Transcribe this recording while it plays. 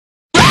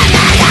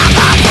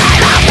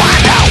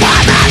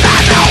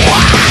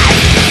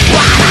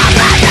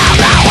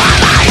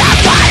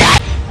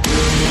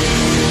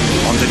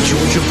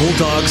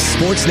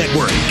Sports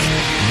Network.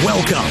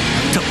 Welcome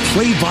to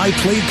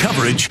play-by-play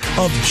coverage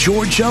of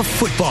Georgia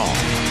football.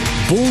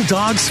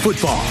 Bulldogs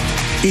football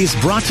is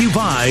brought to you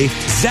by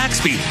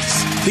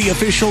Zaxby's, the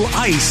official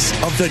ice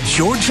of the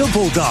Georgia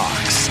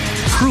Bulldogs.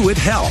 Pruitt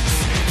Health.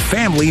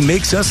 Family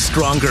makes us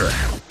stronger.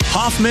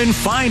 Hoffman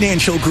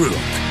Financial Group,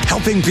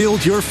 helping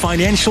build your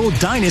financial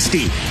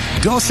dynasty.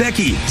 Dos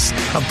Equis,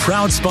 a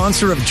proud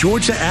sponsor of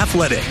Georgia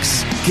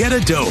Athletics. Get a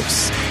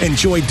dose.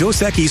 Enjoy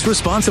Dos Equis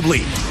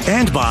responsibly.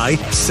 And by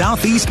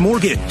Southeast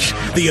Mortgage,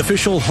 the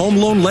official home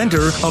loan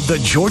lender of the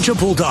Georgia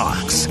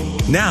Bulldogs.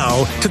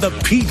 Now to the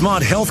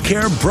Piedmont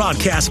Healthcare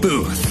broadcast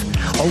booth.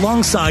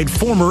 Alongside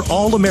former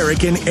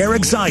All-American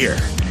Eric Zeier,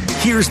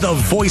 here's the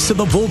voice of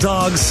the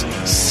Bulldogs,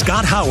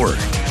 Scott Howard.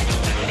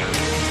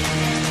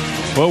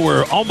 Well,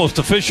 we're almost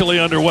officially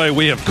underway.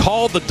 We have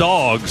called the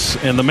Dogs,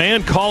 and the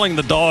man calling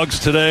the Dogs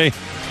today,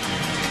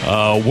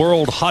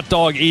 world hot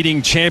dog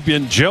eating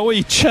champion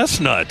Joey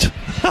Chestnut.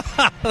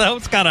 That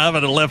was kind of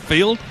out of left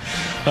field.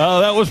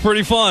 That was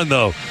pretty fun,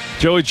 though.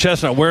 Joey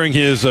Chestnut wearing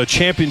his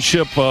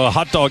championship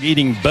hot dog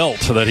eating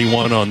belt that he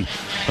won on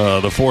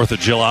the 4th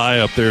of July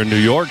up there in New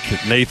York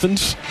at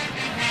Nathan's.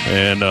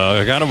 And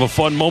kind of a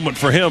fun moment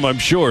for him, I'm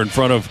sure, in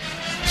front of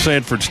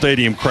Sanford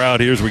Stadium crowd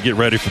here as we get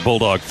ready for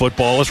Bulldog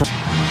football. Let's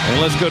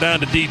go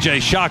down to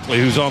DJ Shockley,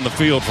 who's on the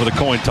field for the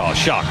coin toss.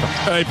 Shock.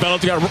 Hey,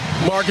 fellas, we got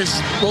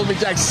Marcus Rollman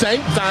Jack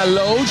Saint, Zion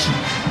Loge,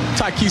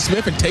 Tyke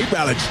Smith, and Tate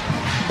Ballage.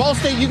 Ball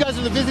State, you guys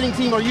are the visiting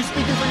team. Are you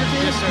speaking for your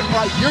team? Yes, sir.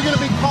 All right, you're going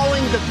to be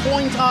calling the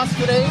coin toss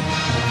today.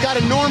 Got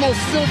a normal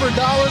silver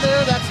dollar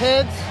there. That's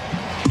heads.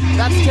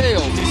 That's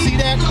tails. You see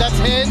that? That's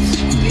heads.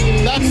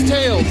 That's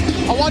tails.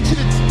 I want you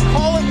to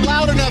call it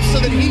loud enough so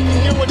that he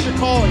can hear what you're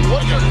calling.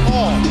 What's your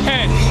call?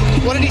 Heads.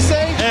 What did he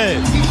say?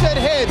 Heads. He said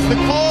heads. The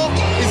call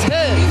is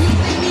heads.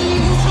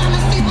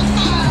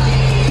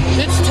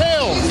 It's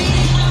tails.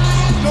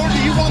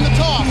 Georgia, you won the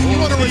toss. You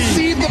want to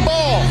receive the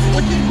ball.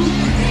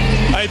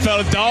 Hey,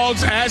 fellas,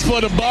 Dogs asked for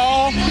the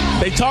ball.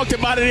 They talked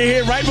about it in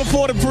here right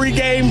before the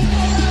pregame.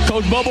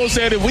 Coach Bubbo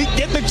said if we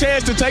get the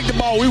chance to take the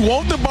ball, we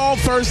want the ball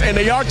first, and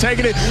they are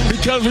taking it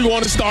because we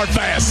want to start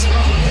fast.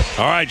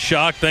 All right,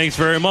 Shock, thanks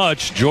very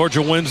much.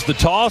 Georgia wins the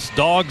toss.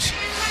 Dogs,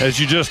 as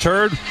you just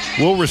heard,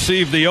 will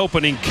receive the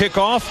opening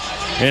kickoff,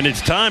 and it's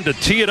time to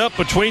tee it up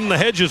between the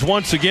hedges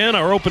once again.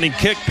 Our opening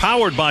kick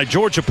powered by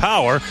Georgia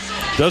Power.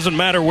 Doesn't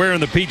matter where in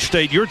the Peach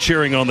State you're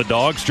cheering on the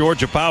Dogs,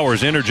 Georgia Power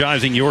is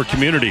energizing your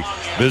community.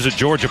 Visit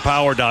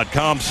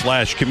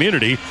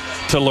georgiapower.com/community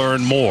to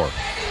learn more.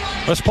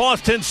 Let's pause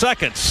 10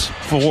 seconds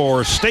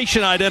for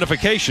station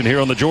identification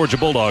here on the Georgia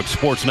Bulldogs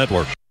Sports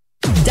Network.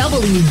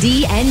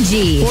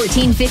 WDNG,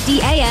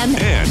 1450 AM.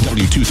 And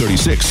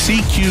W236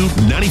 CQ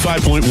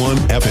 95.1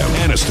 FM.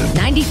 Anniston.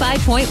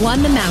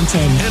 95.1 The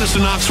Mountain.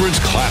 Anniston Oxford's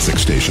classic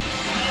station.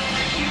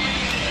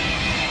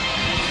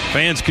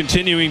 Fans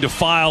continuing to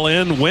file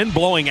in. Wind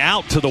blowing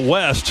out to the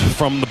west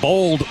from the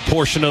bold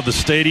portion of the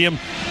stadium.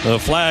 The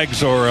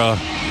flags are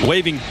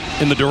waving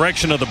in the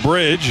direction of the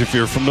bridge, if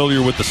you're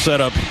familiar with the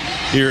setup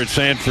here at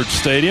Sanford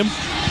Stadium.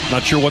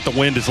 Not sure what the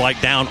wind is like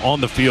down on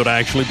the field,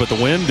 actually, but the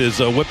wind is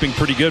whipping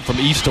pretty good from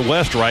east to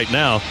west right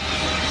now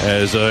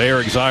as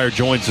Eric Zeier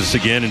joins us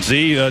again. And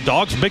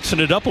Dogs mixing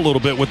it up a little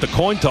bit with the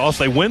coin toss.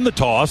 They win the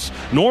toss.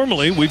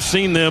 Normally, we've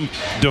seen them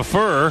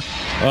defer,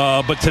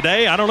 but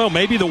today, I don't know,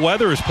 maybe the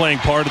weather is playing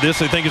part of this.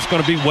 They think it's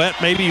going to be wet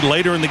maybe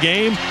later in the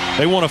game.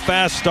 They want a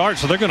fast start,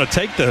 so they're going to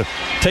take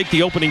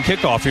the opening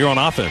kickoff here on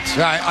offense.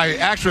 Yeah, I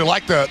actually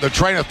like the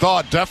train of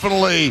thought.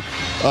 Definitely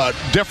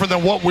different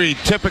than what we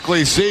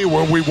typically see,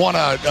 where we want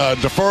to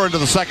defer into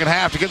the second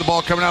half to get the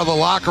ball coming out of the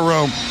locker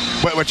room.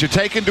 But you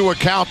take into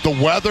account the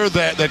weather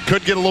that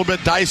could get a little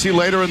bit dicey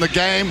later in the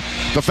game,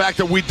 the fact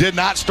that we did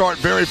not start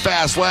very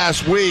fast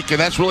last week, and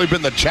that's really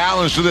been the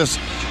challenge to this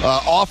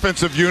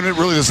offensive unit,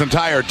 really this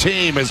entire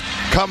team, has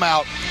come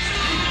out,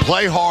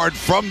 play hard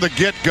from the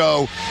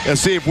get-go, and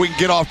see if we can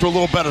get off to a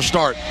little better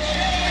start.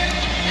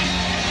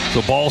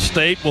 So Ball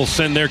State will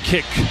send their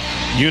kick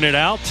unit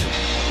out,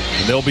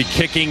 and they'll be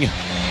kicking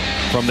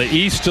from the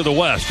east to the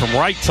west, from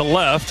right to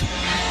left.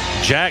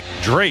 Jack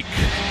Drake,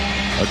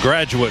 a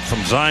graduate from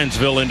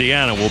Zionsville,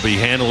 Indiana, will be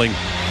handling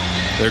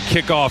their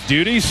kickoff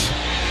duties.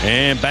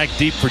 And back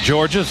deep for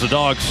Georgia as the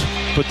Dogs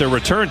put their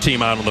return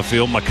team out on the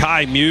field.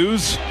 Makai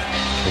Muse,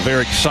 a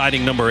very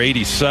exciting number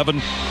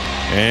 87.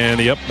 And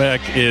the up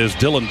back is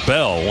Dylan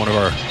Bell, one of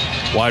our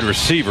wide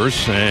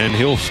receivers. And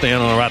he'll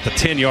stand on about the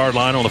 10-yard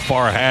line on the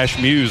far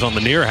hash, Muse on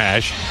the near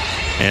hash,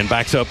 and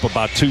backs up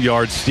about 2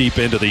 yards steep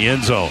into the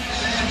end zone.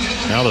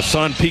 Now the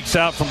sun peeks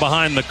out from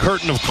behind the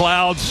curtain of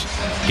clouds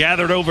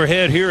gathered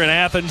overhead here in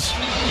Athens,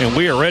 and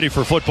we are ready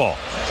for football.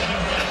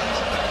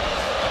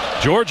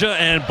 Georgia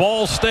and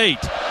Ball State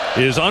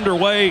is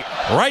underway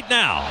right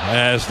now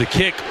as the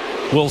kick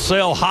will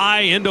sail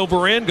high, end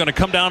over end, going to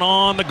come down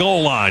on the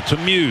goal line to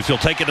Muse. He'll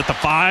take it at the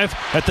 5,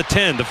 at the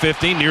 10, the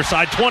 15, near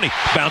side 20,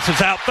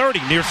 bounces out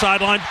 30, near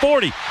sideline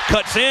 40,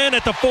 cuts in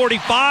at the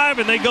 45,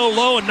 and they go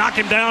low and knock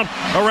him down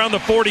around the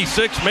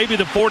 46, maybe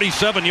the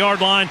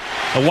 47-yard line.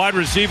 A wide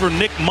receiver,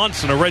 Nick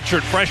Munson, a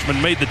redshirt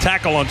freshman, made the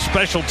tackle on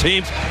special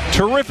teams.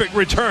 Terrific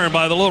return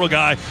by the little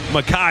guy,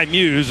 Mekhi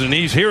Muse, and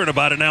he's hearing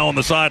about it now on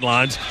the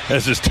sidelines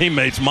as his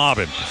teammates mob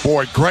him.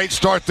 Boy, great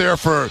start there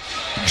for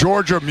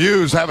Georgia.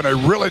 Muse having a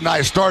really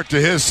nice start to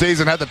his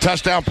season. Had the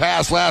touchdown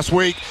pass last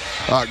week.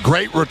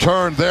 Great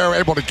return there,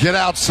 able to get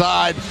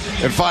outside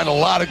and find a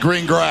lot of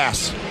green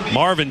grass.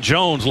 Marvin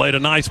Jones laid a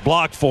nice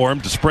block for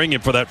him to spring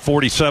him for that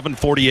 47,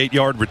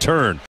 48-yard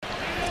return.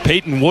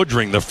 Peyton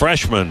Woodring, the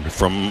freshman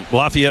from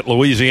Lafayette,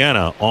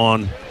 Louisiana,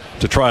 on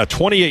to try a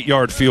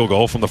 28-yard field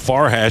goal from the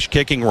far hash,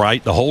 kicking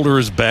right. The holder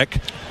is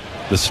Beck.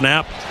 The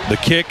snap, the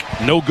kick,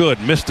 no good.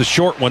 Missed the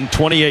short one,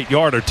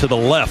 28-yarder to the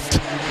left.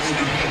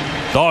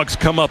 Dogs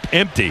come up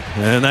empty,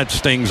 and that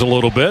stings a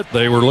little bit.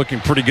 They were looking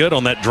pretty good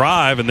on that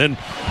drive and then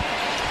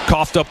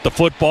coughed up the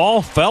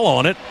football, fell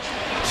on it,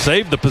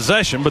 saved the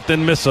possession, but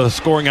then missed a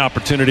scoring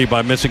opportunity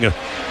by missing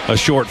a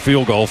short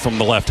field goal from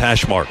the left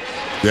hash mark.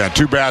 Yeah,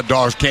 too bad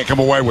Dogs can't come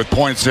away with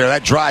points there.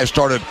 That drive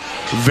started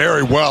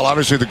very well.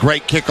 Obviously, the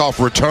great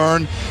kickoff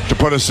return to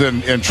put us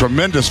in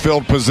tremendous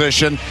field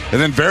position,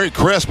 and then very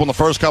crisp on the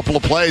first couple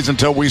of plays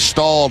until we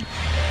stalled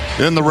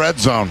in the red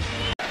zone.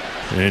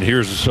 And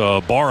here's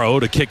Barrow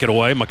to kick it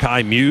away.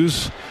 Mekhi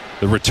Muse,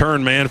 the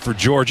return man for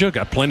Georgia.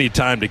 Got plenty of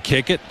time to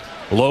kick it.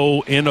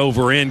 Low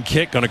in-over-end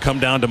kick, going to come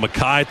down to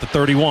Mekhi at the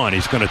 31.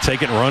 He's going to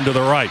take it and run to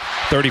the right.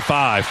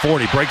 35,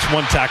 40, breaks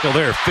one tackle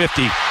there.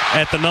 50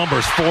 at the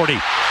numbers, 40,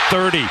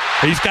 30.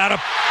 He's got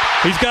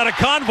a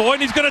convoy,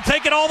 and he's going to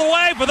take it all the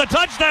way for the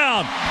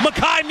touchdown.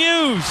 Mekhi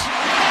Muse.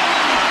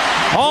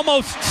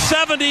 Almost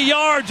 70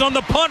 yards on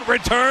the punt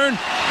return.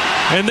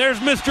 And there's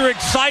Mr.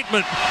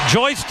 Excitement,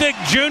 Joystick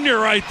Jr.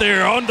 right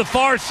there on the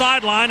far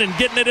sideline and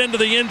getting it into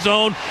the end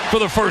zone for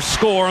the first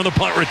score on the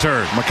punt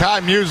return.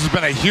 Mekhi Muse has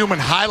been a human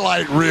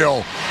highlight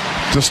reel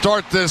to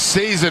start this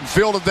season.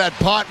 Fielded that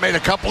punt, made a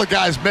couple of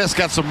guys miss,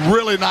 got some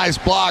really nice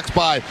blocks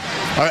by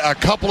a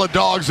couple of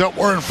Dogs that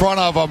were in front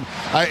of him.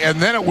 And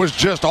then it was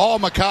just all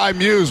Mekhi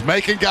Muse,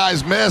 making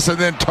guys miss and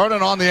then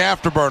turning on the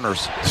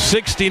afterburners.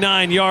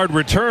 69-yard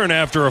return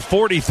after a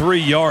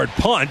 43-yard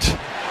punt.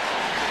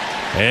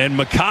 And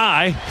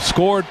Mekhi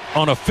scored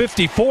on a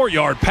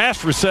 54-yard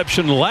pass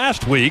reception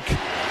last week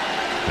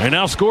and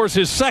now scores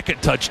his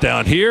second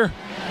touchdown here.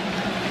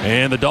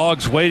 And the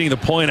Dogs waiting the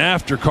point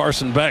after.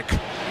 Carson Beck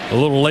a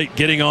little late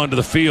getting onto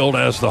the field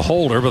as the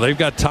holder, but they've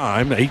got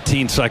time.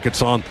 18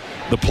 seconds on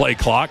the play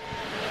clock.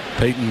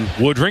 Peyton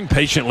Woodring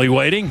patiently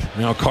waiting.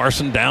 Now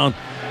Carson down,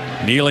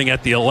 kneeling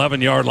at the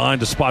 11-yard line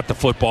to spot the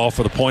football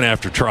for the point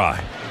after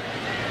try.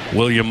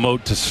 William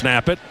Mote to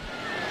snap it.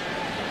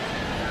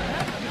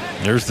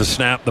 There's the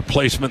snap, the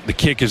placement, the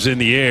kick is in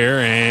the air,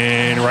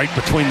 and right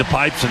between the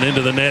pipes and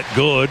into the net,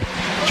 good.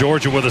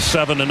 Georgia with a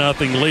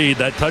 7-0 lead.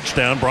 That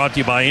touchdown brought to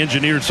you by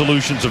Engineered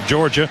Solutions of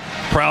Georgia,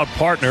 proud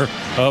partner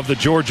of the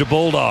Georgia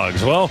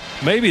Bulldogs. Well,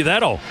 maybe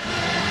that'll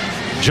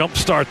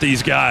jumpstart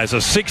these guys. A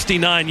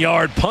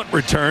 69-yard punt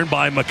return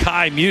by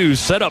Mekhi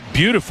Muse, set up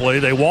beautifully.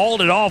 They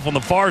walled it off on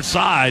the far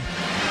side,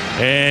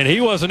 and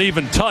he wasn't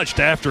even touched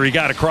after he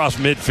got across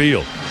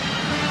midfield.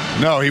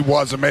 No, he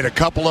wasn't. Made a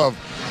couple of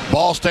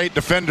Ball State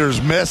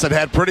defenders miss. It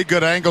had pretty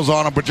good angles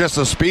on him, but just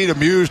the speed of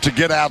Muse to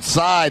get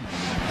outside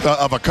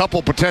of a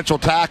couple potential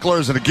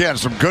tacklers. And again,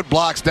 some good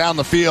blocks down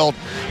the field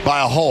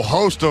by a whole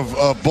host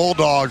of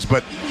Bulldogs.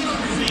 But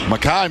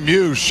Mekhi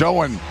Muse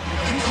showing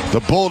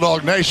the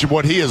Bulldog Nation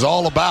what he is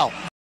all about.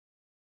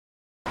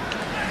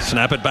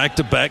 Snap it back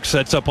to Beck,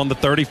 sets up on the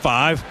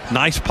 35.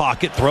 Nice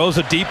pocket, throws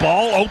a deep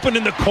ball, open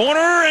in the corner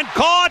and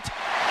caught.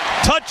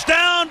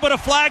 Touchdown, but a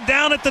flag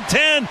down at the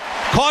 10.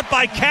 Caught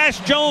by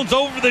Cash Jones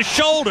over the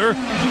shoulder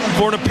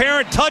for an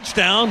apparent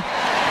touchdown.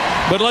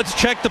 But let's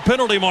check the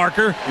penalty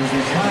marker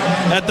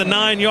at the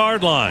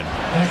 9-yard line.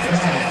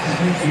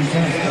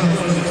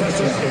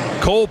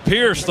 Cole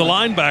Pierce, the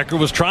linebacker,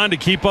 was trying to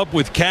keep up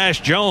with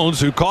Cash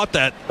Jones, who caught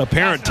that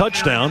apparent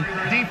touchdown.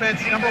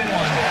 Defense number 1.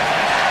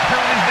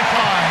 Penalties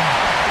decline.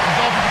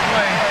 Result of the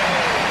play.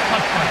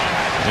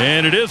 Touchdown.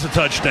 And it is a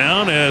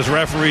touchdown, as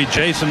referee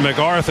Jason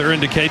MacArthur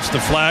indicates the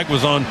flag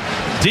was on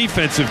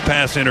defensive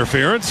pass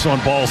interference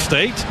on Ball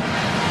State.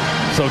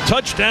 So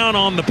touchdown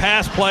on the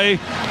pass play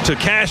to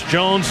Cash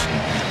Jones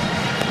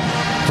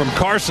from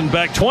Carson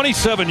Beck.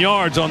 27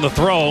 yards on the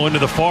throw into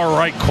the far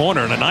right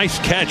corner, and a nice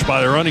catch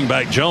by the running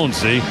back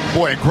Jonesy.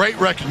 Boy, great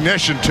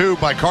recognition, too,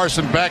 by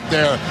Carson Beck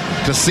there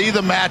to see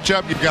the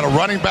matchup. You've got a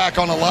running back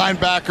on a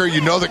linebacker.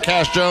 You know that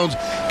Cash Jones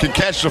can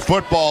catch the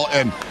football,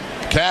 and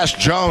Cash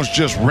Jones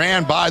just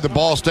ran by the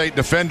Ball State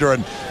defender,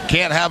 and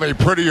can't have a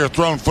prettier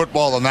thrown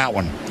football than that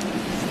one.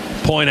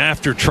 Point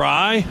after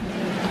try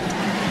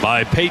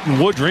by Peyton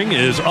Woodring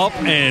is up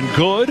and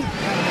good.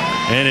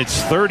 and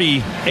it's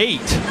 38-0.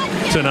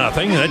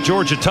 That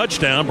Georgia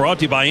touchdown brought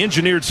to you by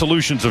Engineered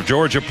Solutions of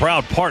Georgia,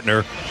 proud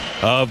partner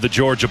of the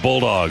Georgia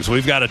Bulldogs.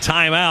 We've got a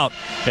timeout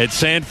at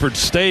Sanford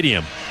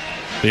Stadium.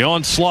 The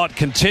onslaught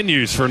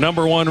continues for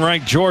number 1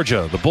 ranked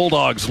Georgia. The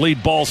Bulldogs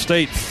lead Ball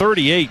State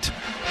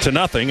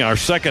 38-0. Our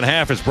second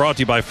half is brought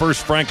to you by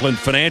First Franklin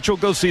Financial.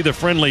 Go see the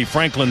friendly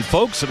Franklin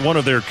folks at one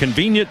of their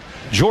convenient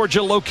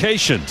Georgia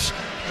locations.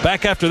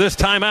 Back after this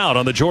timeout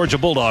on the Georgia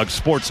Bulldogs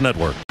Sports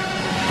Network.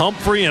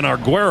 Humphrey and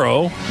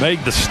Arguero made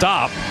the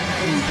stop,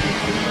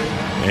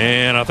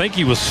 and I think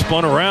he was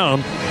spun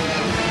around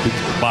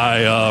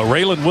by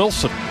Raylan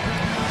Wilson,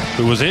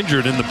 who was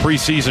injured in the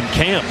preseason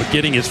camp, but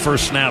getting his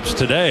first snaps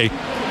today.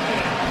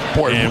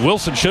 And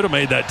Wilson should have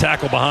made that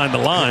tackle behind the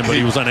line, but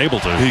he was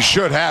unable to. He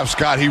should have,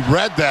 Scott. He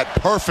read that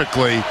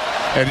perfectly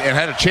and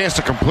had a chance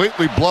to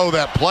completely blow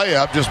that play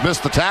up, just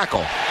missed the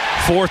tackle.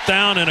 4th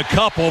down and a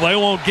couple. They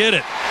won't get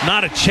it.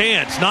 Not a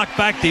chance. Knocked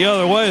back the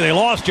other way. They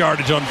lost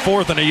yardage on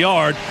 4th and a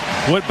yard.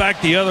 Went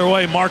back the other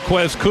way.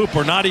 Marquez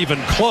Cooper not even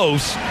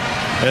close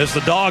as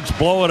the Dogs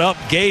blow it up.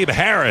 Gabe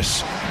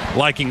Harris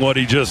liking what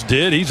he just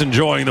did. He's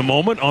enjoying the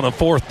moment on a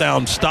 4th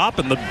down stop,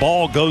 and the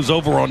ball goes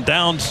over on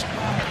downs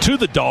to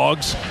the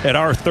Dogs at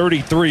our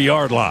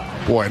 33-yard line.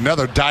 Boy,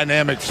 another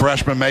dynamic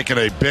freshman making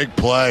a big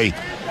play.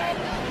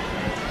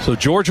 So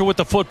Georgia with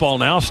the football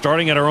now,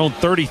 starting at our own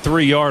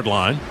 33-yard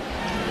line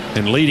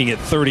and leading it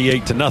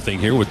 38-0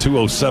 here with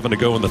 2:07 to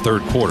go in the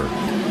third quarter.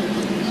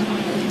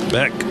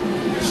 Beck,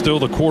 still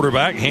the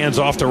quarterback, hands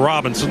off to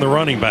Robinson, the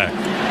running back.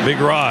 Big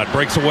Rod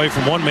breaks away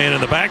from one man in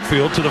the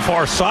backfield to the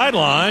far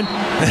sideline.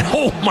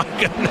 Oh, my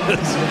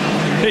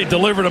goodness. He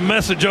delivered a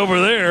message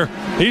over there.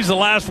 He's the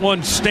last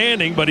one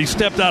standing, but he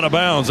stepped out of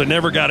bounds. They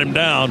never got him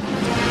down.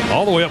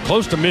 All the way up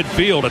close to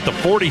midfield at the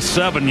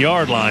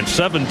 47-yard line.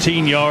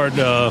 17-yard,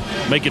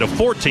 make it a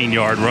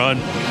 14-yard run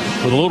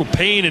with a little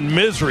pain and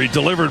misery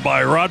delivered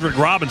by Roderick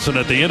Robinson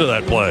at the end of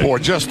that play. Boy,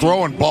 just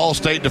throwing Ball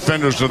State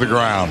defenders to the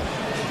ground.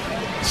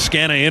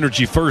 Scana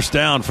Energy first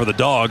down for the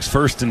Dogs.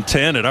 1st and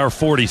 10 at our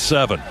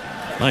 47.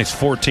 Nice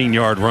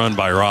 14-yard run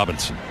by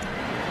Robinson.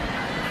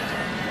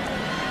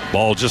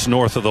 Ball just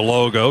north of the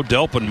logo.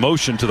 Delp in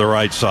motion to the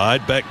right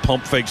side. Beck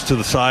pump fakes to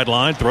the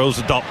sideline. Throws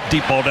a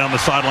deep ball down the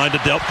sideline to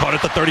Delp. Caught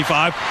at the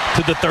 35,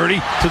 to the 30,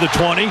 to the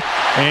 20.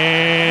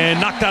 And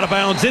knocked out of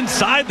bounds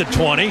inside the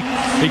 20.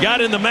 He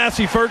got in the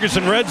Massey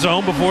Ferguson red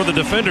zone before the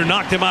defender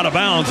knocked him out of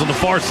bounds on the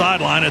far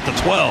sideline at the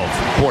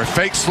 12. Boy,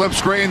 fake slip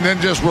screen,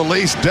 then just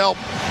release Delp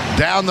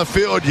down the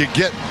field. You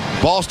get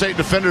Ball State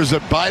defenders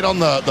that bite on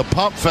the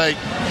pump fake.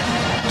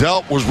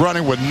 Delp was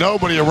running with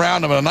nobody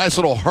around him, and a nice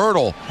little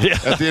hurdle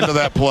at the end of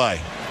that play.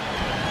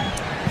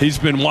 He's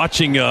been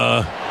watching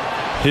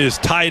his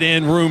tight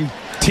end room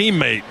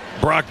teammate,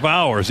 Brock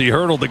Bowers. He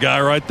hurdled the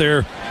guy right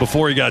there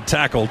before he got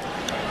tackled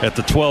at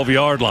the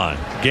 12-yard line.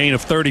 Gain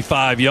of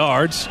 35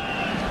 yards.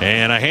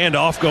 And a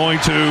handoff going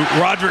to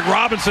Roderick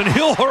Robinson.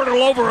 He'll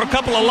hurdle over a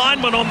couple of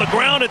linemen on the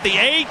ground at the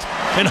 8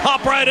 and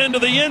hop right into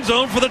the end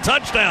zone for the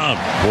touchdown.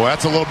 Boy,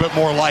 that's a little bit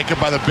more like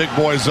it by the big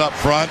boys up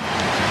front.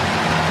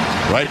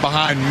 Right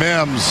behind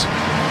Mims.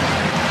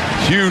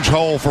 Huge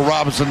hole for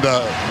Robinson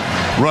to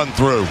run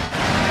through.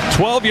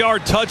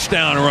 12-yard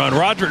touchdown run.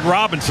 Roderick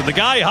Robinson. The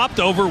guy he hopped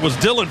over was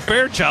Dylan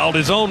Fairchild,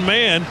 his own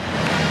man,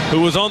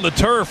 who was on the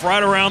turf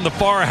right around the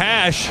far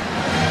hash.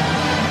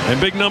 And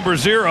big number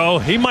 0,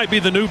 he might be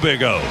the new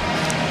Big O.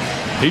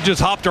 He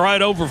just hopped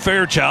right over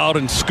Fairchild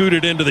and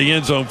scooted into the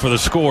end zone for the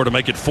score to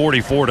make it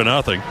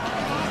 44-0.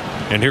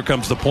 And here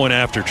comes the point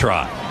after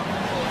try.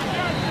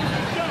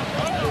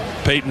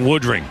 Peyton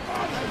Woodring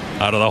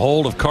out of the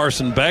hold of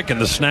Carson Beck and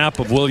the snap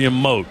of William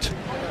Mote.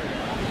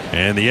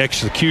 And the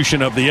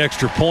execution of the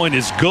extra point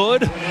is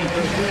good.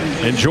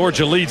 And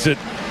Georgia leads it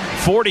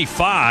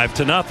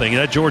 45-0.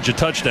 That Georgia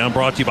touchdown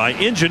brought to you by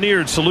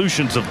Engineered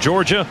Solutions of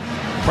Georgia,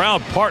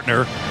 proud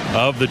partner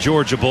of the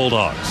Georgia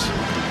Bulldogs.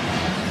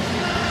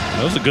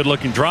 That was a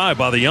good-looking drive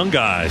by the young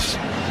guys.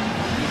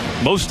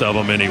 Most of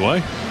them,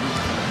 anyway.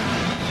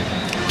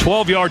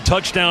 12-yard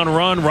touchdown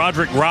run.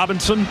 Roderick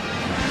Robinson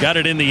got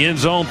it in the end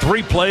zone.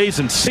 3 plays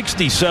and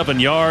 67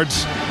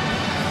 yards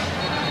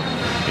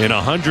in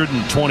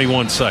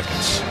 121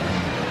 seconds.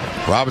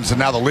 Robinson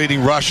now the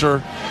leading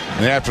rusher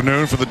in the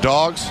afternoon for the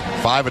Dogs.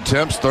 5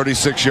 attempts,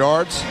 36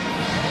 yards.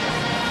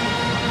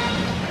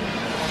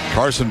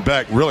 Carson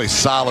Beck, really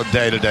solid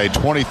day today.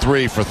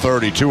 23 for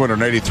 30,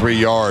 283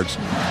 yards,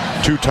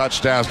 2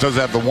 touchdowns. Does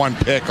have the 1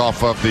 pick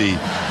off of the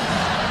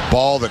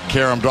ball that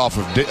caromed off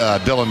of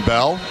Dylan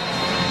Bell.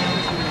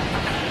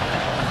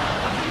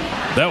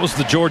 That was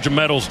the Georgia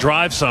Metals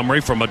drive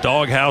summary. From a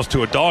doghouse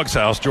to a dog's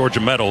house,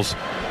 Georgia Metals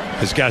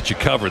has got you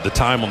covered. The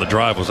time on the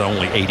drive was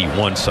only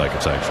 81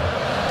 seconds, actually.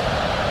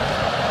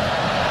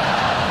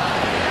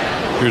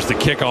 Here's the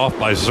kickoff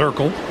by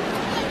Zirkle.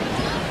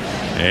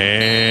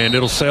 And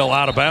it'll sail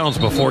out of bounds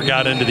before it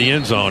got into the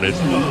end zone. It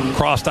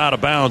crossed out of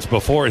bounds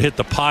before it hit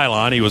the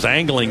pylon. He was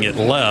angling it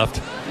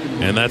left,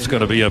 and that's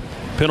going to be a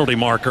penalty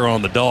marker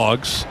on the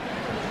Dogs.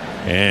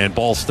 And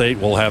Ball State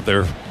will have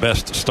their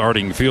best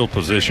starting field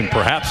position,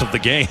 perhaps, of the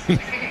game.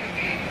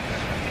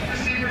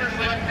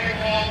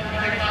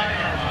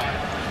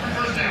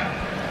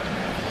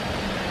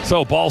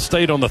 So Ball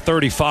State on the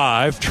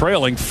 35,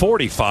 trailing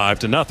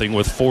 45-0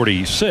 with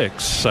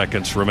 46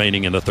 seconds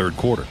remaining in the third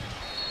quarter.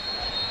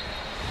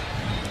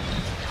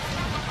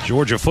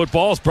 Georgia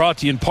football is brought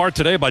to you in part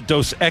today by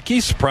Dos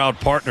Equis, proud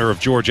partner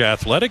of Georgia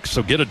Athletics.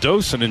 So get a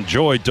dose and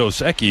enjoy Dos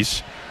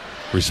Equis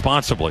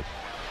responsibly.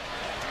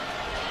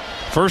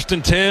 1st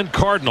and 10,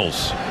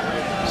 Cardinals.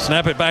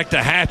 Snap it back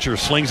to Hatcher,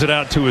 slings it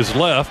out to his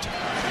left.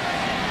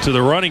 To the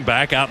running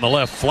back out in the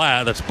left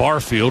flat. That's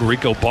Barfield,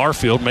 Rico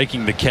Barfield,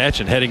 making the catch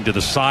and heading to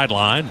the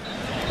sideline.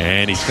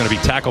 And he's going to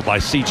be tackled by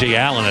C.J.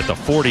 Allen at the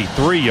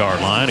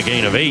 43-yard line, a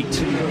gain of 8.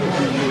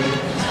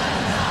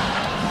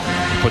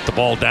 Put the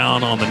ball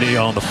down on the knee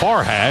on the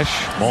far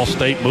hash. Ball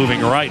State moving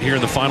right here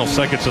in the final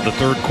seconds of the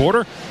third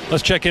quarter.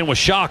 Let's check in with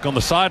Shock on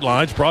the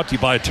sidelines, brought to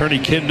you by attorney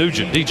Ken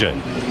Nugent. DJ.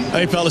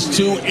 Hey, fellas,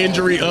 2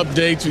 injury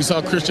updates. We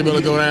saw Christian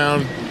Miller go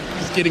down.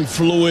 He's getting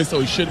fluid, so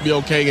he should be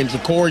okay. And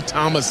Ja'Cory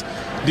Thomas,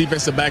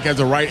 defensive back, has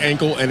a right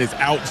ankle and is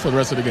out for the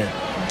rest of the game.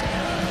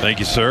 Thank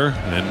you, sir.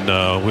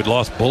 And we'd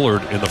lost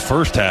Bullard in the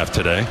first half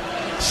today.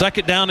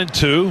 2nd down and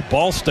 2.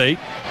 Ball State.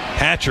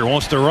 Hatcher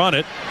wants to run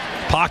it.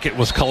 Pocket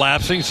was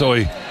collapsing, so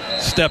he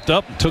stepped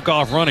up and took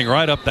off running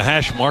right up the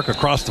hash mark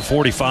across the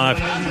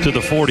 45 to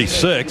the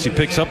 46. He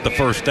picks up the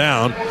first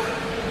down.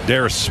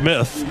 Darius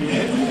Smith,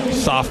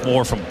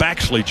 sophomore from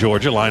Baxley,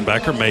 Georgia,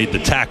 linebacker, made the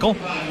tackle.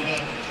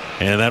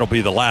 And that'll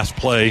be the last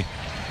play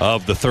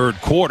of the third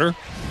quarter.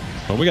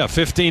 But we got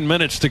 15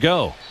 minutes to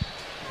go.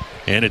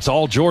 And it's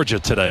all Georgia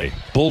today.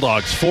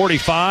 Bulldogs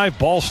 45,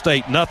 Ball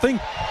State nothing.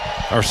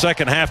 Our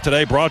second half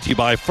today brought to you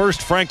by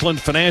First Franklin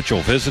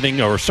Financial,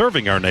 visiting or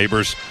serving our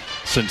neighbors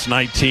since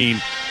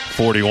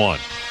 1941.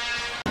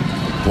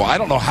 Well, I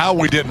don't know how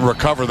we didn't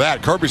recover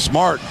that. Kirby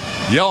Smart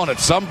yelling at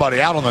somebody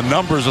out on the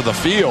numbers of the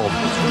field.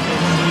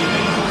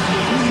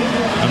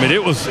 I mean,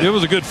 it was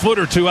a good foot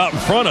or two out in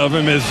front of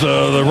him as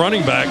the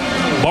running back,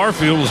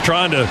 Barfield, was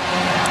trying to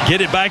get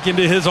it back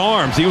into his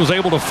arms. He was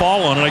able to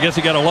fall on it. I guess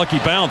he got a lucky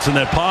bounce in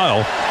that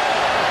pile.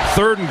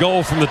 3rd and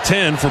goal from the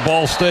 10 for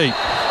Ball State.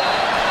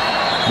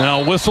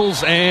 Now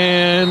whistles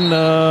and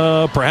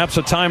perhaps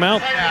a timeout.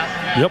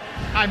 Yep.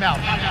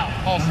 Timeout.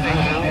 Ball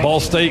State. Ball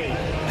State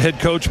head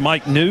coach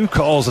Mike New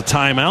calls a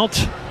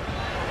timeout.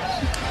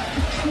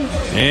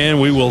 And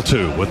we will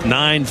too with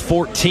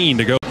 9:14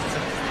 to go.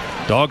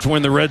 Dogs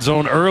win the red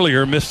zone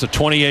earlier, missed a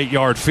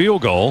 28-yard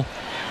field goal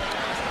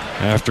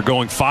after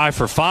going 5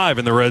 for 5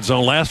 in the red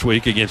zone last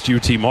week against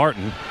UT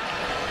Martin.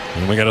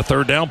 And we got a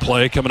 3rd down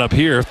play coming up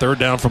here. 3rd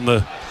down from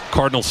the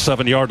Cardinals'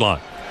 7-yard line.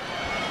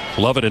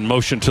 Lovett in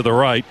motion to the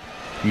right.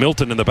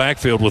 Milton in the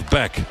backfield with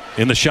Beck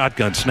in the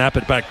shotgun. Snap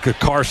it back to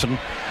Carson.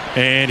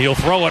 And he'll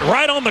throw it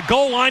right on the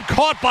goal line.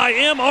 Caught by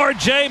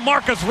MRJ.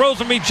 Marcus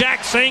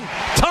Rosemy-Jackson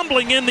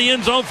tumbling in the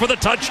end zone for the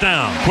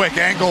touchdown. Quick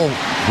angle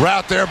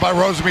route there by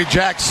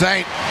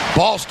Rosemy-Jackson.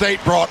 Ball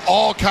State brought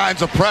all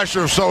kinds of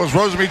pressure, so as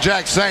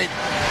Rosemy-Jackson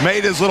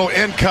made his little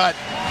in cut,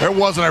 there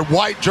wasn't a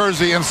white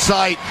jersey in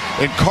sight.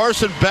 And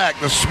Carson Beck,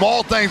 the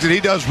small things that he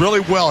does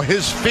really well,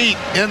 his feet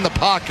in the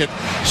pocket,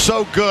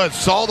 so good.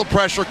 Saw the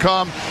pressure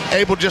come,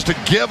 able just to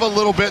give a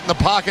little bit in the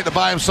pocket to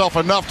buy himself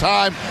enough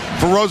time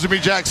for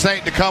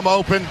Rosemy-Jackson to come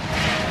open.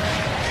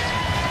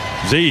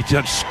 Z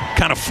just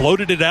kind of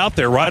floated it out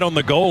there right on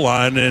the goal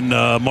line, and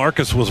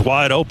Marcus was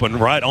wide open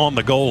right on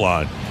the goal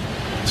line.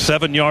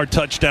 7-yard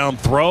touchdown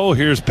throw.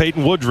 Here's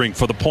Peyton Woodring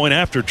for the point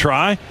after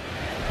try.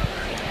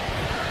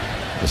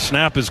 The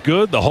snap is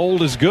good, the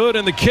hold is good,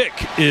 and the kick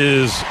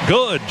is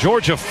good.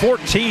 Georgia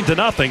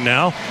 14-0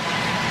 now,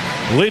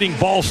 leading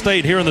Ball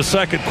State here in the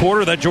second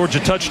quarter. That Georgia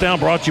touchdown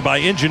brought to you by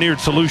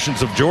Engineered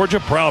Solutions of Georgia,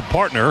 proud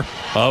partner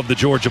of the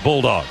Georgia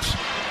Bulldogs.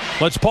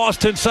 Let's pause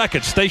 10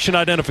 seconds. Station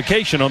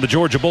identification on the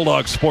Georgia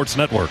Bulldogs Sports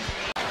Network.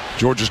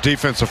 Georgia's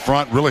defensive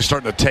front really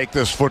starting to take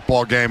this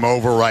football game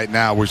over right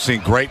now. We've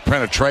seen great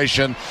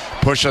penetration,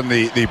 pushing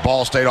the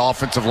Ball State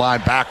offensive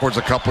line backwards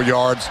a couple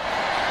yards.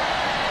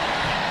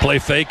 Play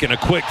fake and a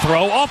quick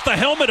throw off the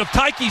helmet of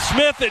Tyke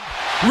Smith. It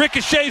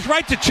ricochets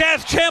right to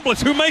Chaz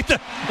Chambliss, who made the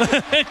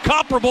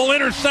incomparable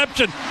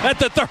interception at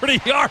the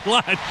 30-yard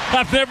line.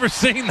 I've never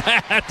seen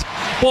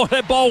that. Boy,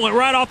 that ball went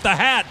right off the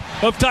hat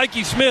of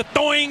Tyke Smith,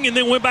 doing, and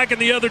then went back in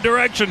the other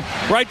direction,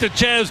 right to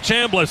Chaz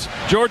Chambliss.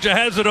 Georgia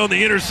has it on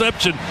the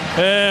interception.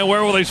 And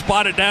where will they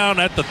spot it down?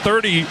 At the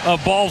 30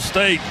 of Ball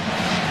State.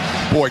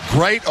 Boy,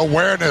 great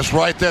awareness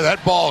right there.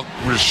 That ball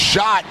was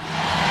shot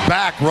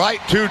back right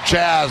to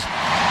Chaz.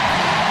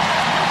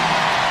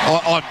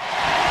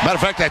 Matter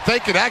of fact, I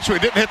think it actually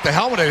didn't hit the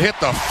helmet; it hit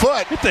the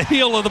foot. Hit the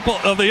heel of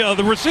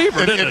the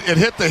receiver, didn't it? It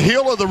hit the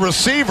heel of the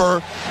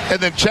receiver, and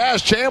then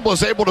Chaz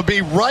Chambliss able to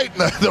be right in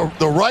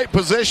the right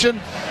position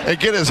and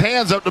get his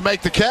hands up to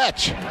make the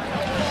catch.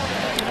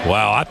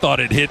 Wow, I thought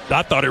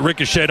it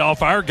ricocheted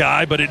off our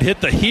guy, but it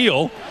hit the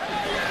heel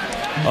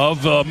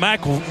of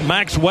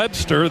Max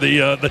Webster,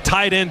 the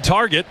tight end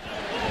target,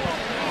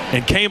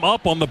 and came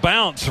up on the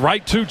bounce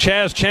right to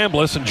Chaz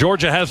Chambliss, and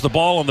Georgia has the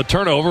ball on the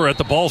turnover at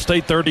the Ball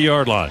State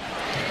 30-yard line.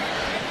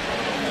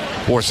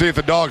 We'll see if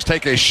the Dogs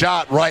take a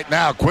shot right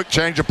now. Quick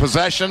change of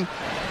possession.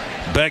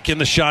 Beck in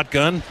the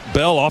shotgun.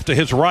 Bell off to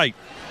his right.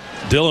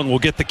 Dillon will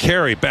get the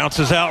carry,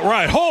 bounces out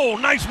right. Oh,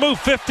 nice move,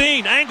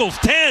 15, angles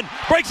 10,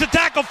 breaks the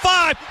tackle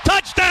 5,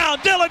 touchdown,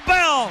 Dillon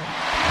Bell.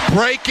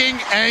 Breaking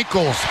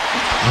ankles.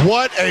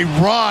 What a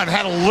run.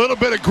 Had a little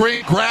bit of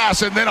green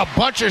grass and then a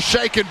bunch of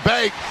shake and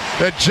bake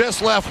that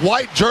just left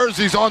white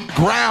jerseys on the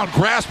ground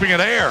grasping at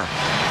air.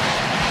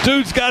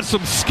 Dude's got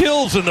some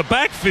skills in the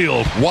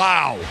backfield.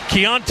 Wow.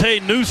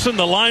 Keontae Newsom,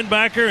 the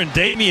linebacker, and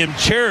Damian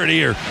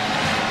Charity are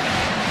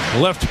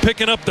left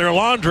picking up their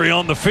laundry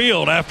on the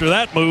field after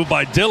that move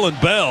by Dillon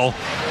Bell,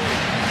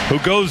 who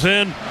goes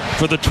in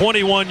for the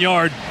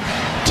 21-yard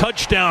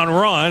touchdown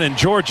run, and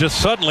Georgia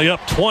suddenly up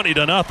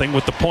 20-0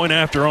 with the point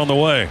after on the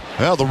way.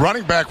 Well, the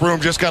running back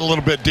room just got a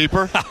little bit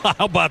deeper. How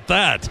about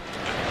that?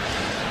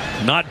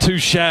 Not too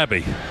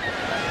shabby.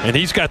 And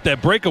he's got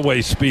that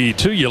breakaway speed,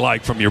 too, you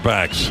like from your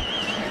backs.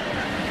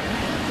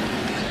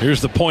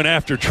 Here's the point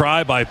after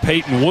try by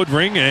Peyton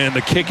Woodring, and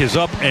the kick is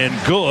up and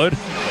good.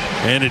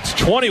 And it's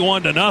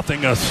 21-0,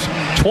 a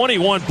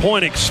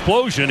 21-point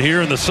explosion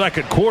here in the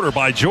second quarter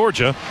by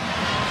Georgia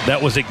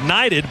that was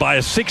ignited by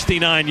a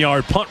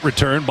 69-yard punt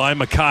return by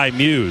Mekhi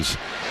Muse.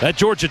 That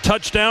Georgia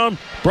touchdown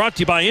brought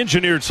to you by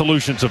Engineered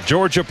Solutions of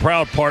Georgia,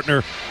 proud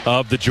partner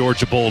of the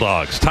Georgia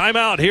Bulldogs.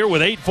 Timeout here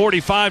with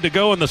 8:45 to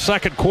go in the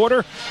second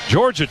quarter.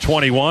 Georgia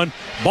 21,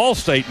 Ball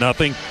State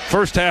nothing.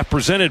 First half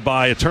presented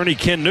by attorney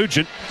Ken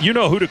Nugent. You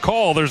know who to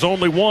call. There's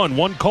only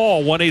one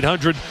call,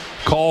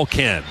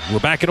 1-800-CALL-KEN. We're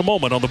back in a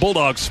moment on the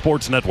Bulldogs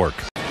Sports Network.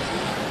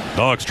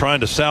 Dogs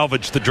trying to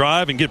salvage the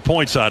drive and get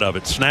points out of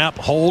it. Snap,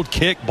 hold,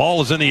 kick,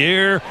 ball is in the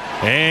air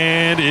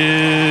and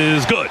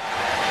is good.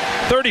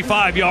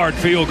 35-yard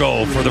field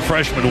goal for the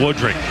freshman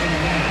Woodring.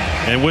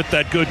 And with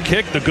that good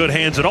kick, the good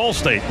hands at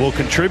Allstate will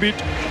contribute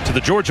to the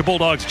Georgia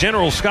Bulldogs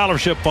General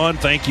Scholarship Fund.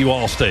 Thank you,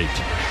 Allstate.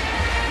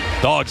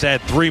 Dogs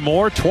add 3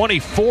 more.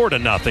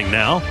 24-0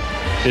 now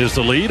is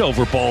the lead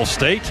over Ball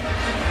State.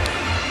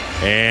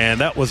 And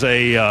that was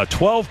a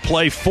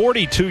 12-play,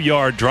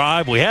 42-yard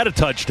drive. We had a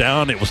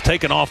touchdown. It was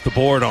taken off the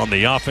board on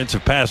the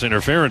offensive pass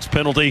interference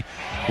penalty.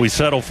 We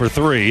settled for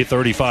 3,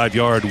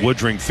 35-yard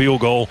Woodring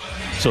field goal.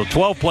 So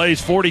 12 plays,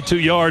 42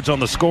 yards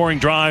on the scoring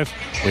drive.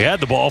 We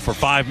had the ball for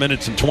 5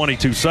 minutes and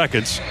 22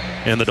 seconds,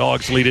 and the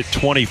Dogs lead it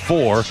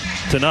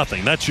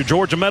 24-0. That's your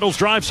Georgia Metals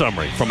drive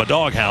summary. From a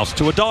doghouse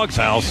to a dog's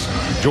house,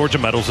 Georgia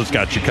Metals has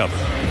got you covered.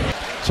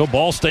 So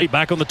Ball State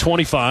back on the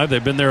 25.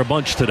 They've been there a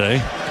bunch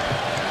today.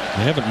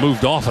 They haven't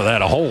moved off of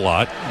that a whole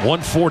lot.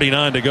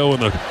 1:49 to go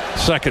in the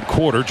second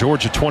quarter.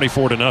 Georgia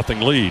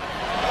 24-0 lead.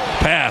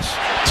 Pass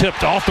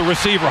tipped off the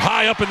receiver,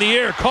 high up in the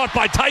air, caught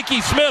by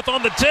Tyke Smith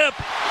on the tip,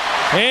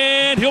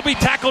 and he'll be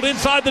tackled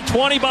inside the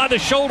 20 by the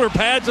shoulder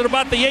pads at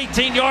about the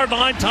 18-yard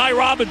line. Ty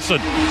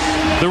Robinson,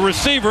 the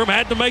receiver,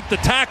 had to make the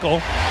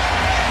tackle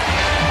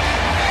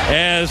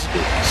as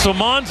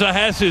Samanza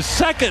has his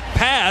second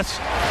pass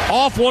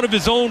off one of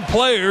his own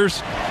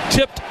players,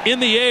 tipped in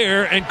the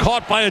air and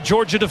caught by a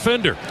Georgia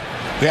defender.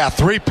 Yeah,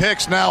 3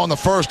 picks now in the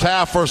first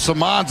half for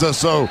Samanza,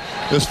 so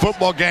this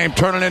football game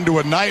turning into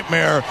a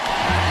nightmare.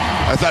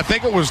 I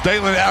think it was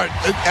Dalen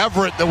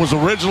Everett that was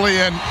originally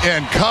in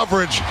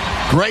coverage.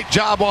 Great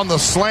job on the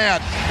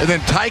slant. And then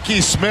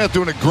Tyke Smith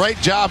doing a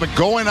great job of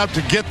going up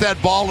to get that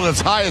ball at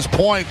its highest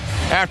point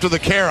after the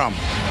carom.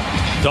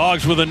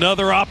 Dogs with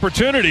another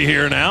opportunity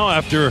here now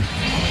after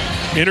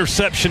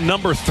interception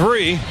number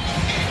 3.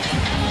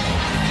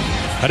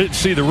 I didn't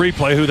see the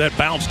replay who that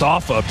bounced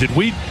off of. Did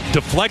we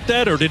deflect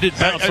that, or did it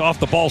bounce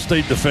off the Ball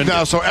State defender?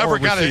 No, so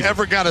Everett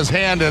got his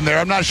hand in there.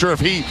 I'm not sure if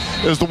he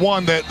is the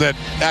one that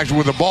actually,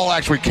 with the ball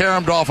actually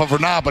caromed off of or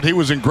not, but he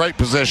was in great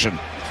position.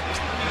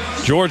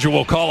 Georgia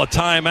will call a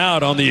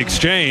timeout on the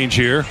exchange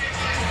here.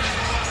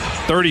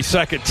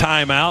 30-second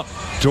timeout.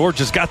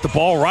 Georgia's got the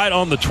ball right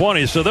on the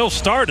 20, so they'll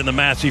start in the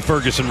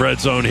Massey-Ferguson red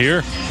zone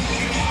here.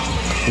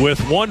 With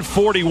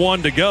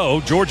 1:41 to go,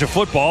 Georgia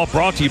football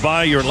brought to you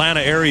by your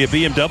Atlanta area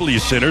BMW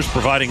centers,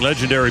 providing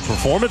legendary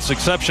performance,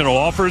 exceptional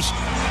offers,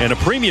 and a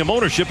premium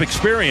ownership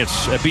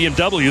experience. At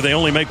BMW, they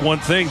only make one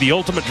thing, the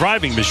ultimate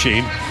driving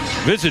machine.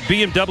 Visit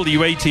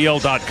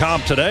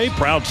BMWATL.com today,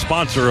 proud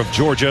sponsor of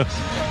Georgia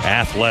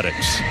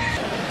Athletics.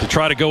 To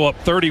try to go up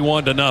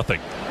 31-0.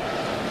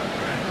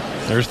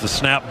 There's the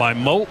snap by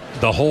Moat,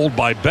 the hold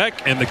by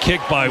Beck, and the kick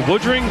by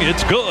Woodring.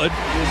 It's good,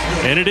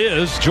 and it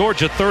is.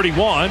 Georgia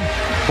 31,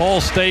 Ball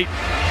State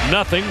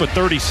nothing with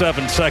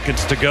 37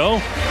 seconds to go.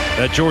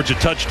 That Georgia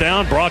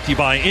touchdown brought to you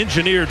by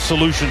Engineered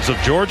Solutions of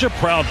Georgia,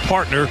 proud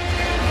partner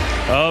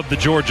of the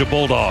Georgia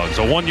Bulldogs.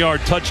 A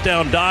 1-yard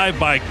touchdown dive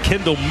by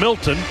Kendall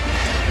Milton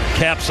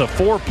caps a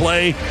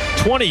 4-play,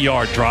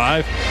 20-yard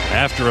drive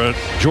after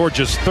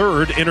Georgia's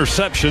 3rd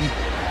interception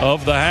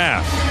of the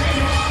half.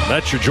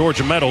 That's your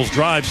Georgia Metals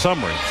drive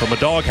summary. From a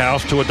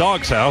doghouse to a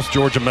dog's house,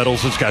 Georgia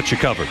Metals has got you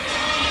covered.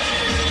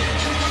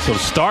 So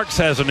Starks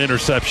has an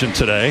interception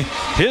today.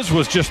 His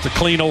was just a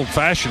clean,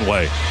 old-fashioned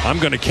way. I'm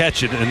going to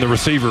catch it, and the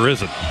receiver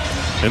isn't.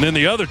 And then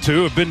the other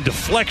 2 have been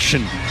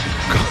deflection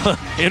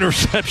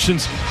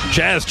interceptions.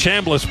 Jazz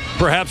Chambliss,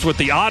 perhaps with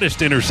the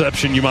oddest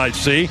interception you might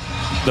see.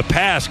 The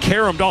pass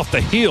caromed off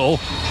the heel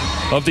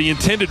of the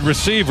intended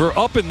receiver,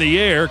 up in the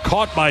air,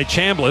 caught by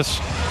Chambliss.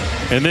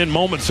 And then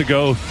moments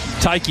ago,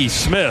 Tyke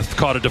Smith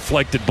caught a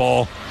deflected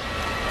ball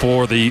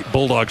for the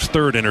Bulldogs'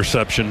 third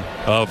interception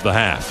of the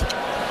half.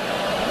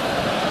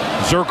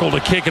 Zirkle to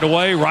kick it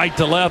away, right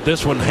to left.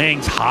 This one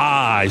hangs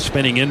high,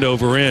 spinning end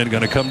over end.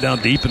 Going to come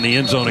down deep in the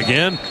end zone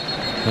again.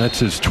 That's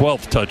his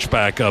 12th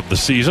touchback of the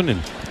season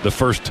in the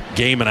first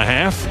game and a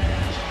half.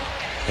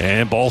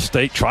 And Ball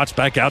State trots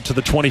back out to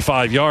the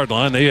 25-yard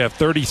line. They have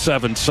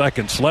 37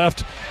 seconds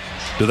left.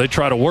 Do they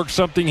try to work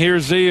something here,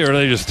 Z, or are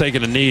they just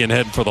taking a knee and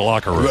heading for the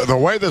locker room? The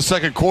way the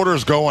second quarter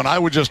is going, I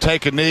would just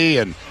take a knee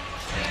and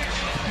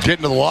get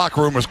into the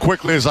locker room as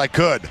quickly as I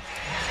could.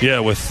 Yeah,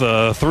 with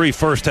 3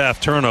 first-half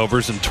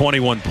turnovers and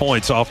 21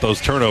 points off those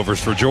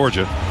turnovers for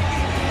Georgia.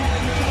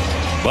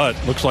 But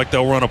looks like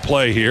they'll run a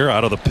play here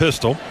out of the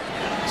pistol.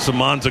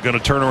 Samanza going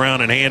to turn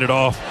around and hand it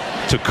off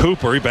to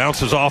Cooper. He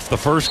bounces off the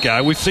first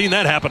guy. We've seen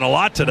that happen a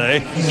lot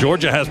today.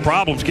 Georgia has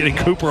problems getting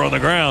Cooper on the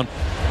ground.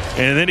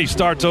 And then he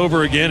starts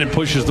over again and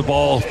pushes the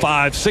ball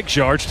 5-6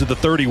 yards to the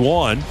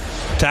 31.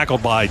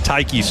 Tackled by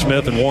Tyke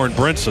Smith and Warren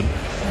Brinson.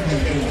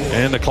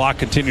 And the clock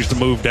continues to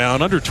move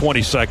down. Under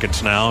 20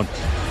 seconds now.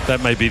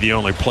 That may be the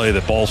only play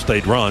that Ball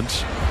State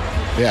runs.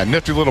 Yeah,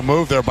 nifty little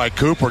move there by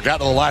Cooper. Got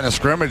to the line of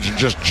scrimmage and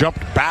just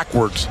jumped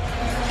backwards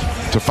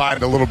to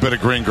find a little bit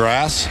of green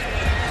grass.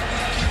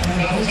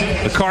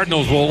 The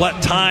Cardinals will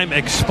let time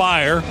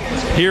expire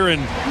here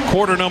in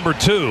quarter number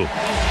 2.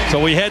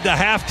 So we head to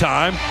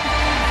halftime.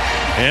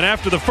 And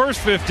after the first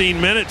 15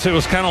 minutes, it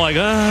was kind of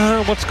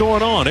like, what's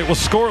going on? It was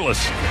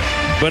scoreless.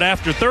 But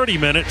after 30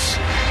 minutes,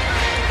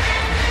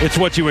 it's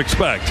what you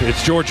expect.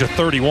 It's Georgia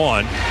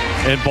 31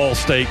 and Ball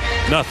State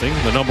nothing.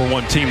 The number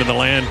 1 team in the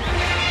land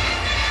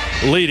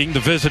leading the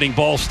visiting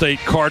Ball State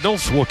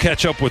Cardinals. We'll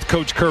catch up with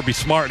Coach Kirby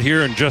Smart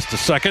here in just a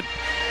second.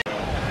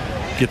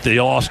 Get the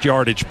lost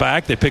yardage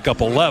back. They pick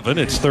up 11.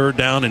 It's 3rd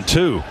down and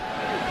 2.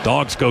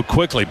 Dogs go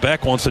quickly.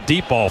 Beck wants a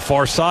deep ball,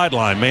 far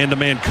sideline.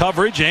 Man-to-man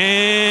coverage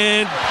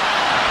and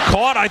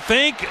caught, I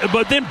think,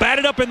 but then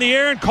batted up in the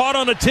air and caught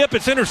on a tip.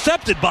 It's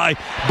intercepted by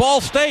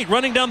Ball State.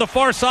 Running down the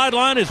far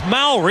sideline is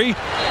Mowry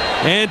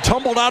and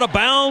tumbled out of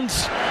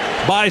bounds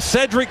by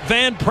Cedric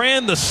Van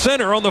Pran, the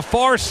center, on the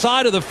far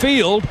side of the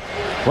field,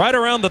 right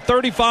around the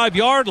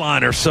 35-yard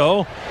line or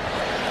so.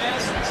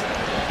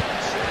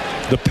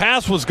 The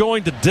pass was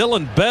going to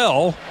Dylan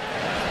Bell,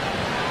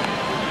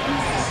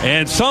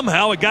 and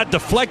somehow it got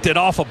deflected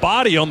off a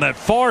body on that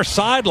far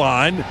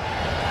sideline,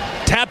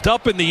 tapped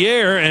up in the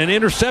air and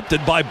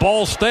intercepted by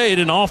Ball State,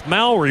 and off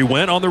Mowry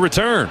went on the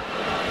return.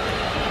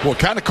 Well, it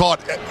kind of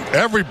caught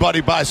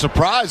everybody by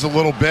surprise a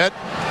little bit.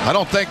 I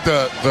don't think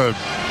the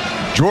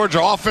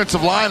Georgia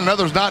offensive line and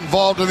others not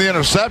involved in the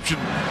interception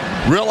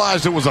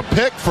realized it was a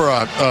pick for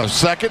a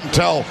second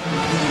until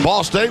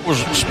Ball State was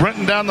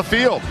sprinting down the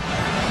field.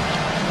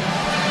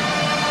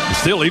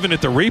 Still, even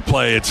at the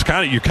replay, it's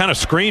you kind of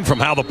screen from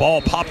how the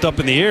ball popped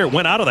up in the air. It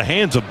went out of the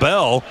hands of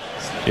Bell.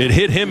 It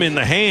hit him in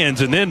the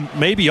hands and then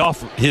maybe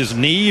off his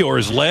knee or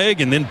his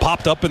leg and then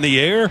popped up in the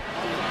air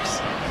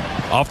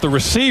off the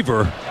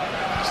receiver.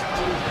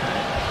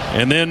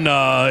 And then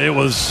it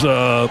was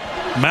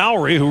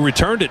Mowry who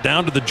returned it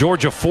down to the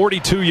Georgia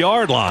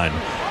 42-yard line.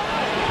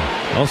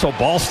 Also,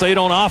 Ball State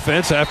on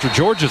offense after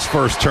Georgia's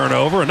first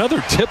turnover. Another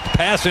tipped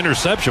pass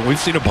interception. We've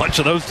seen a bunch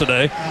of those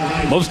today.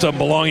 Most of them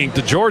belonging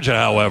to Georgia,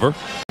 however.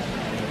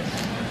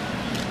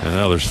 And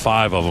now there's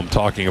 5 of them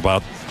talking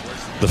about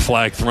the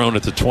flag thrown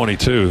at the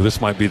 22.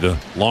 This might be the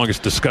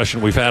longest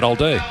discussion we've had all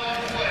day.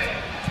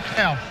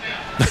 Foul.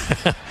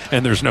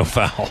 And there's no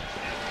foul.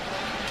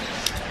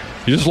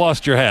 You just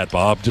lost your hat,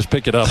 Bob. Just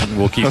pick it up and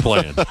we'll keep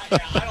playing.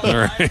 All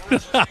right.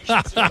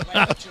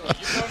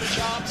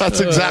 That's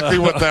exactly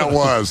what that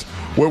was.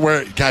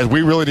 Guys,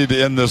 we really need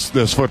to end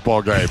this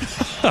football game.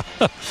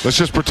 Let's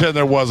just pretend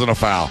there wasn't a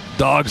foul.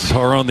 Dogs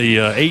are on the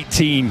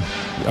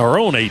our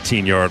own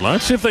 18-yard line.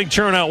 See if they can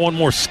churn out one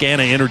more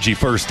Scana Energy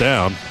first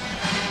down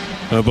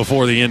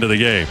before the end of the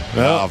game.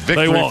 Well,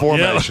 victory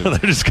formation. Yeah,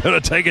 they're just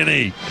going to take a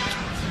knee.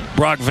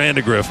 Brock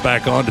Vandegrift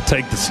back on to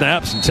take the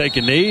snaps and take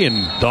a knee,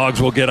 and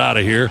Dogs will get out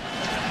of here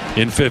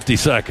in 50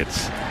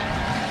 seconds.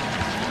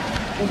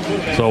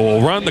 So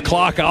we'll run the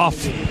clock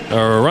off,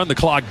 or run the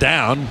clock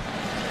down,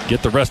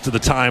 get the rest of the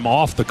time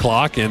off the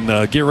clock,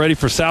 and get ready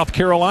for South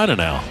Carolina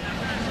now.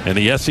 And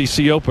the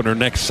SEC opener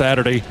next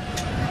Saturday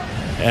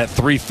at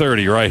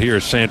 3:30 right here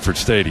at Sanford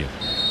Stadium.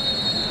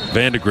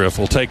 Vandegrift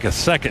will take a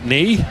second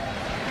knee,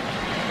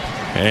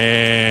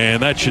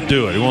 and that should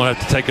do it. He won't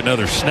have to take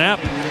another snap.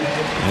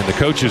 And the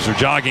coaches are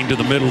jogging to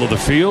the middle of the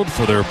field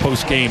for their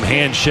post-game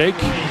handshake.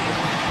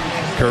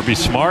 Kirby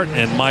Smart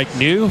and Mike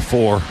New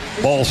for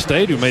Ball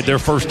State, who made their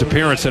first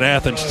appearance in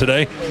Athens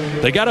today.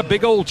 They got a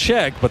big old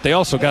check, but they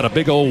also got a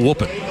big old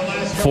whooping.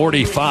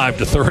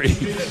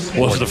 45-30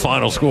 was the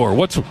final score.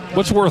 What's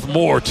worth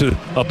more to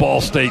a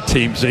Ball State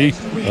team, Z?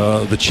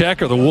 The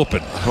check or the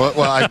whooping?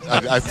 Well,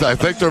 I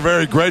think they're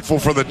very grateful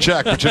for the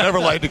check, but you never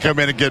like to come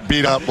in and get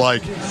beat up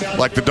like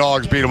the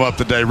Dogs beat them up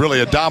today.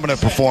 Really a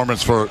dominant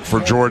performance for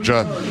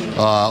Georgia.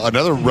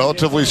 Another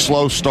relatively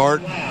slow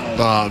start.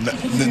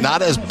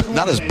 Not as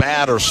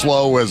bad or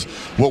slow as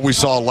what we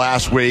saw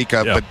last week,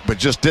 but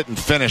just didn't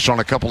finish on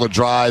a couple of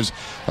drives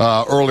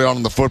early on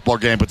in the football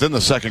game. But then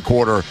the second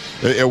quarter,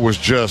 it was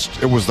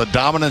the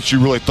dominance you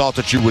really thought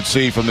that you would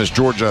see from this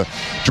Georgia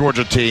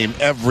team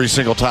every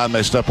single time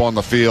they step on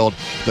the field.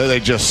 They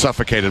just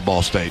suffocated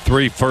Ball State.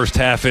 3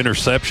 first-half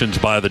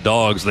interceptions by the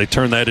Dogs. They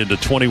turned that into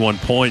 21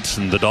 points,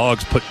 and the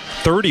Dogs put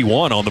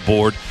 31 on the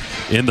board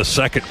in the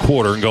second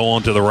quarter and go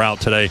on to the rout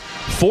today.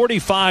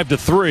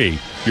 45-3,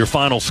 your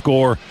final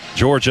score.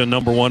 Georgia,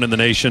 number 1 in the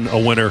nation, a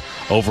winner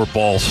over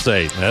Ball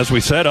State. As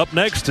we said, up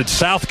next, it's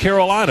South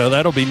Carolina.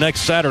 That'll be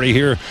next Saturday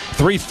here,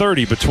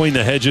 3:30 between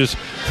the hedges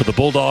for the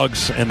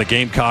Bulldogs and the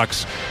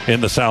Gamecocks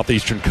in the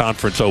Southeastern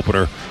Conference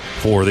opener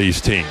for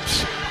these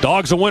teams.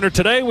 Dogs a winner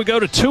today. We go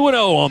to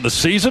 2-0 on the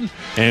season,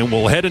 and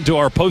we'll head into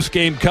our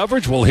post-game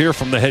coverage. We'll hear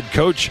from the head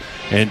coach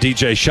and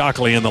DJ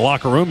Shockley in the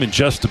locker room in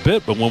just a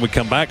bit, but when we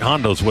come back,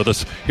 Hondo's with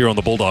us here on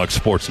the Bulldogs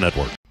Sports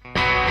Network.